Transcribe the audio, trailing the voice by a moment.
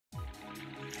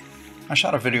I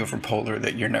shot a video for Polar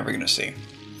that you're never going to see.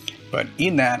 But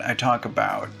in that, I talk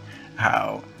about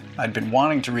how I'd been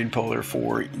wanting to read Polar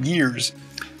for years,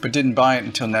 but didn't buy it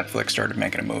until Netflix started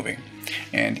making a movie.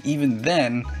 And even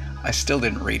then, I still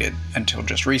didn't read it until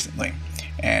just recently.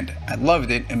 And I loved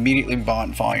it, immediately bought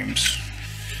volumes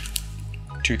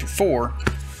 2 through 4,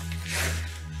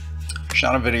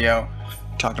 shot a video,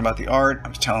 talked about the art, I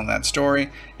was telling that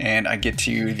story, and I get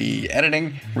to the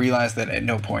editing, realize that at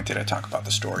no point did I talk about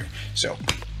the story. So,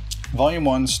 Volume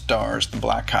 1 stars the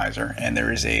Black Kaiser, and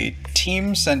there is a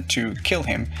team sent to kill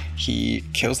him. He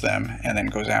kills them, and then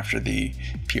goes after the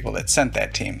people that sent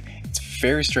that team. It's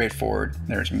very straightforward,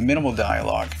 there's minimal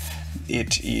dialogue.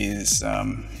 It is,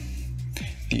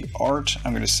 the art,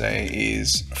 I'm going to say,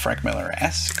 is Frank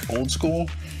Miller-esque, old school.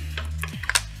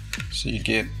 So you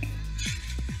get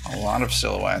a lot of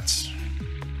silhouettes.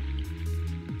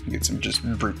 You get some just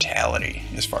brutality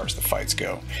as far as the fights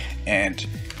go. And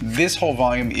this whole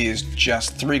volume is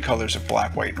just 3 colors of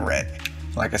black, white, and red.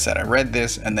 Like I said, I read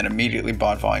this and then immediately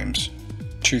bought volumes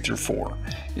 2 through 4.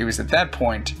 It was at that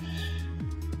point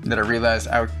that I realized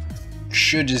I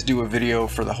should just do a video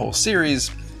for the whole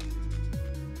series,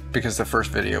 because the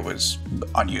first video was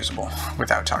unusable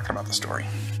without talking about the story.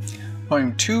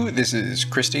 Volume 2, this is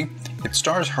Christy. It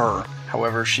stars her,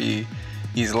 however she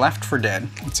is left for dead.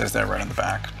 It says that right on the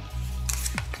back.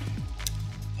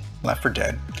 Left for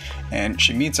dead. And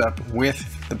she meets up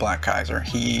with the Black Kaiser.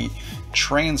 He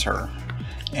trains her,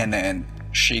 and then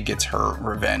she gets her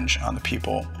revenge on the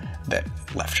people that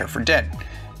left her for dead.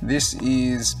 This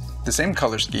is the same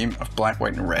color scheme of black,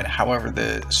 white, and red. However,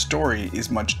 the story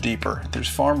is much deeper. There's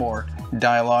far more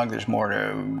dialogue. There's more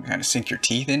to kind of sink your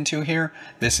teeth into here.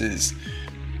 This is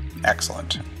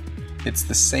excellent. It's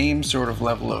the same sort of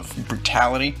level of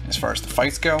brutality as far as the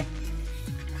fights go,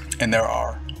 and there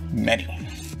are many.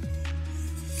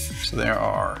 So there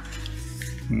are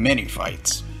many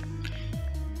fights.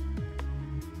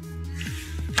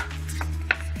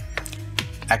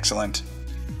 Excellent.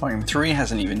 Volume 3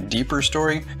 has an even deeper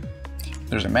story.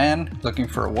 There's a man looking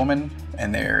for a woman,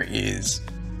 and there is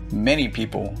many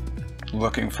people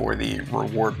looking for the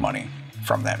reward money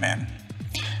from that man.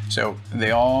 So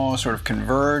they all sort of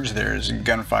converge. There's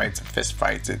gunfights,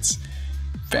 fistfights. It's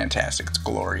fantastic. It's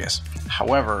glorious.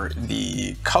 However,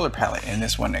 the color palette in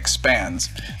this one expands,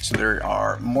 so there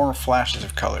are more flashes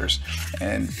of colors,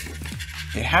 and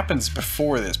it happens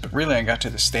before this, but really I got to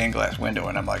the stained glass window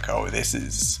and I'm like, oh, this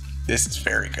is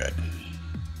very good.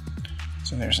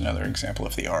 So there's another example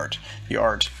of the art. The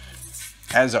art,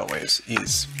 as always,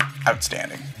 is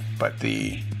outstanding, but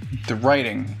the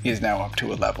writing is now up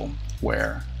to a level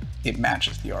where it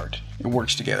matches the art. It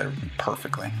works together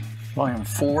perfectly. Volume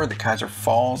 4, The Kaiser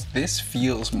Falls. This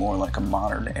feels more like a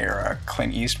modern era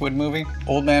Clint Eastwood movie.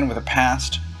 Old man with a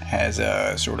past, has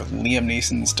a sort of Liam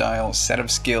Neeson style set of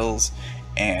skills,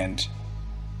 and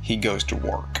he goes to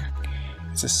work.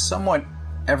 It's a somewhat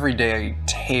everyday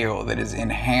tale that is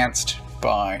enhanced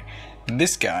by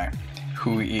this guy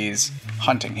who is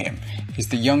hunting him. He's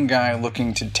the young guy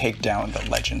looking to take down the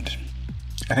legend.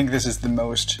 I think this is the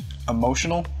most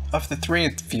emotional of the 3.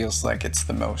 It feels like it's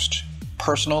the most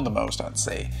personal, the most, I'd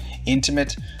say,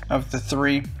 intimate of the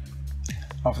 3.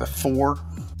 Of the 4.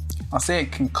 I'll say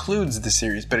it concludes the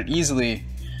series, but it easily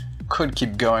could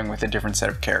keep going with a different set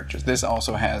of characters. This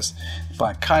also has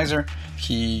Black Kaiser.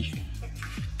 Him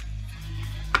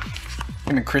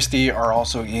and Christy are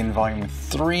also in Volume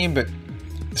 3, but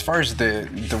as far as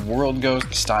the world goes,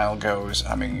 the style goes,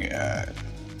 I mean,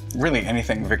 really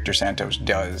anything Victor Santos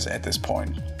does at this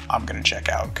point, I'm going to check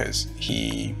out, because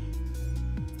he's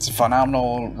a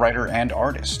phenomenal writer and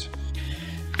artist.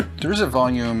 There's a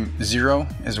Volume 0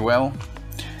 as well,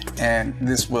 and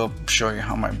this will show you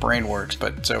how my brain works,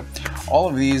 but so all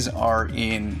of these are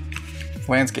in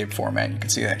landscape format, you can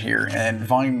see that here, and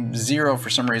Volume 0 for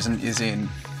some reason is in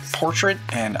portrait,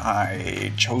 and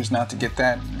I chose not to get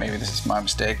that. Maybe this is my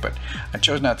mistake, but I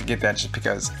chose not to get that just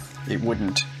because it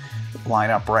wouldn't line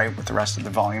up right with the rest of the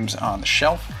volumes on the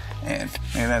shelf, and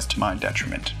maybe that's to my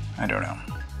detriment. I don't know,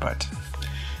 but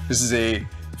this is a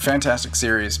fantastic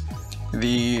series.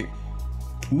 The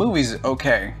movie's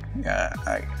okay.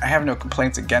 I have no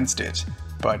complaints against it,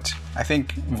 but I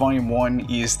think Volume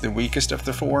 1 is the weakest of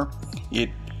the 4. It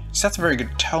sets a very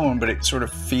good tone, but it sort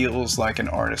of feels like an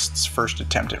artist's first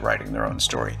attempt at writing their own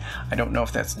story. I don't know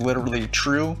if that's literally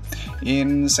true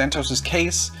in Santos's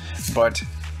case, but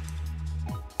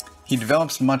he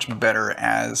develops much better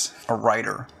as a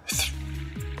writer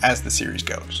as the series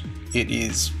goes. It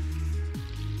is,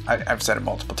 I've said it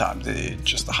multiple times, it's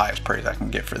just the highest praise I can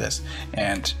get for this,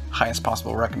 and highest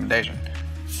possible recommendation.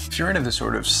 If you're into the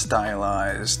sort of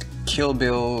stylized Kill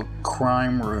Bill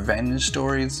crime revenge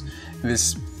stories,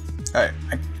 this I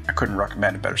couldn't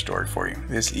recommend a better story for you.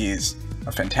 This is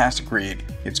a fantastic read.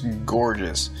 It's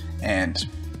gorgeous, and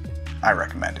I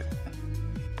recommend it.